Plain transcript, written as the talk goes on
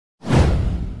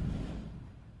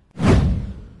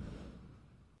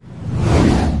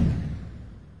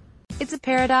It's a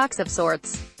paradox of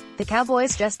sorts. The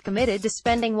Cowboys just committed to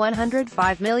spending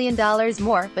 $105 million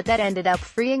more, but that ended up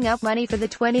freeing up money for the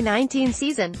 2019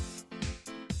 season.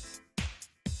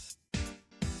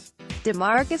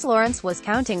 DeMarcus Lawrence was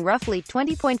counting roughly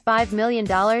 $20.5 million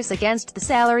against the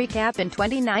salary cap in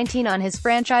 2019 on his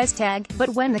franchise tag, but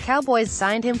when the Cowboys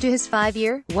signed him to his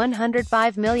 5-year,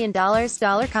 $105 million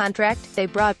contract, they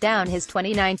brought down his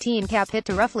 2019 cap hit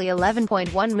to roughly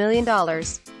 $11.1 million.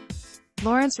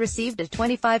 Lawrence received a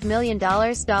 $25 million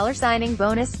signing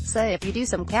bonus, so if you do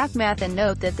some cap math and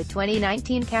note that the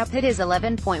 2019 cap hit is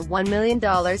 $11.1 million,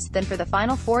 then for the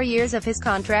final 4 years of his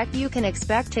contract you can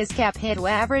expect his cap hit to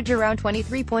average around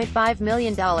 $23.5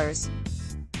 million.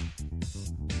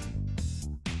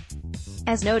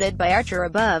 As noted by Archer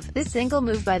above, this single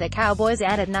move by the Cowboys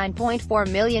added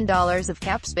 $9.4 million of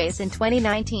cap space in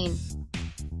 2019.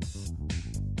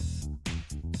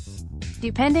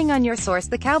 Depending on your source,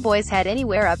 the Cowboys had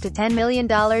anywhere up to $10 million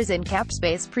in cap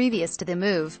space previous to the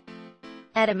move.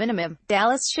 At a minimum,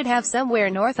 Dallas should have somewhere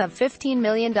north of $15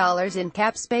 million in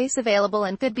cap space available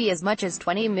and could be as much as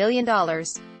 $20 million.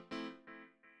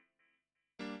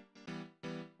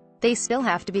 They still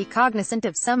have to be cognizant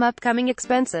of some upcoming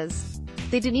expenses.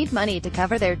 They do need money to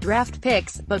cover their draft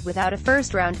picks, but without a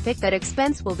first-round pick that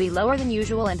expense will be lower than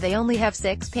usual and they only have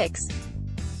 6 picks.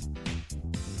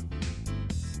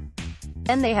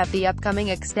 Then they have the upcoming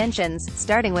extensions,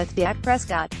 starting with Dak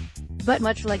Prescott. But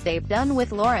much like they've done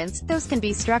with Lawrence, those can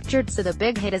be structured so the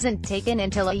big hit isn't taken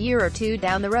until a year or two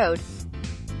down the road.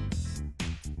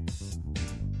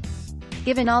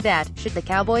 Given all that, should the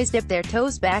Cowboys dip their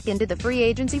toes back into the free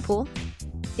agency pool?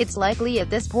 It's likely at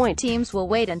this point teams will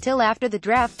wait until after the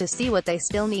draft to see what they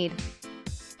still need.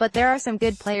 But there are some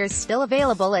good players still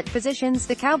available at positions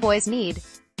the Cowboys need.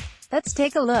 Let's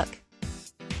take a look.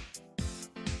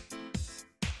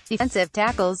 Defensive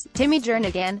tackles: Timmy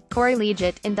Jernigan, Corey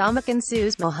Liuget, Ndamukong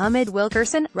Suh, Mohamed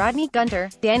Wilkerson, Rodney Gunter,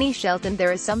 Danny Shelton.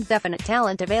 There is some definite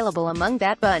talent available among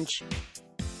that bunch.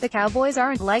 The Cowboys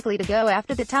aren't likely to go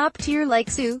after the top tier like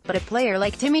Suh, but a player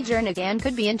like Timmy Jernigan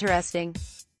could be interesting.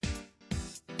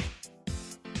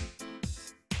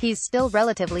 He's still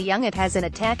relatively young and has an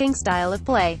attacking style of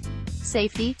play.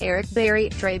 Safety: Eric Berry,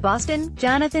 Trey Boston,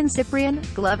 Jonathan Cyprien,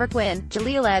 Glover Quinn,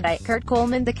 Jaleel Adai, Kurt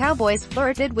Coleman. The Cowboys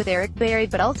flirted with Eric Berry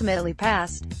but ultimately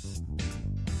passed.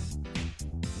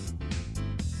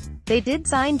 They did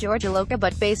sign George Iloka,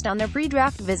 but based on their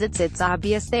pre-draft visits it's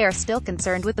obvious they are still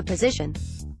concerned with the position.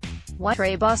 Why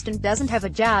Trey Boston doesn't have a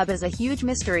job is a huge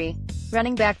mystery.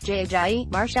 Running back Jay Ajayi,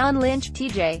 Marshawn Lynch,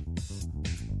 T.J.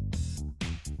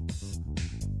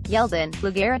 Yeldon,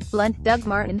 LeGarrette Blount, Doug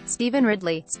Martin, Stephen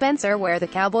Ridley, Spencer Ware. The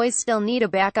Cowboys still need a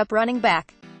backup running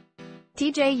back.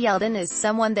 T.J. Yeldon is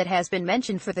someone that has been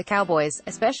mentioned for the Cowboys,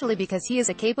 especially because he is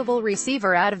a capable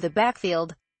receiver out of the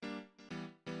backfield.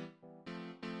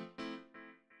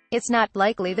 It's not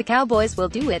likely the Cowboys will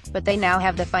do it, but they now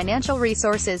have the financial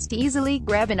resources to easily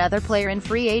grab another player in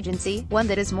free agency, one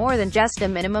that is more than just a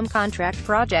minimum contract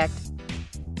project.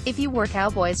 If you were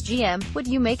Cowboys GM, would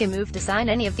you make a move to sign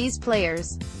any of these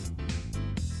players?